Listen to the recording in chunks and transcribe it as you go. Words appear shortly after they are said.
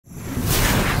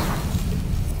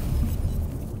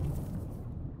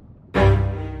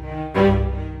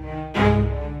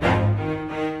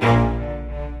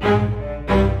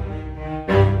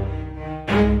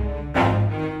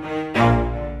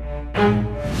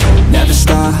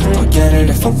stop, I'll get it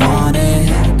if I want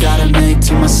it. Gotta make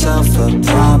to myself a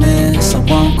promise. I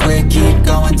won't quit, keep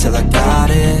going till I got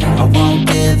it. I won't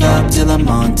give up till I'm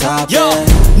on top. Yo,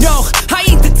 no, I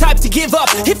ain't the type to give up.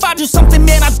 If I do something,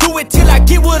 man, I do it till I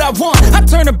get what I want. I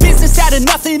turn a business out of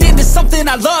nothing into something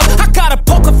I love. I got a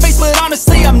poker face, but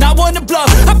honestly, I'm not one to bluff.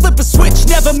 I flip a switch,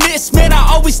 never miss, man, I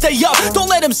always stay up. Don't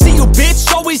let them see you,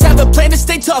 bitch, always have a plan to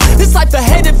stay tough. This life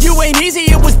ahead of you ain't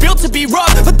easy, it was built to be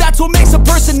rough. But that's what makes a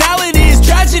personality, is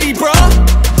tragedy,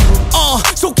 bruh.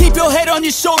 So keep your head on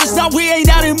your shoulders. Now we ain't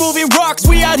out here moving rocks,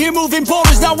 we out here moving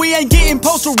boulders. Now we ain't getting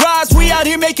posterized, we out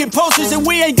here making posters. And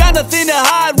we ain't got nothing to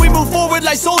hide, we move forward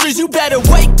like soldiers. You better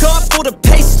wake up for the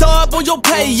pay stub, or you'll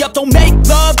pay up. Don't make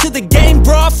love to the game,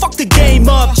 bruh, fuck the game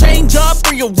up. Change up,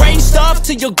 rearrange stuff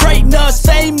to your greatness.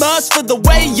 Famous for the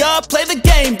way up, play the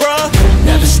game, bruh.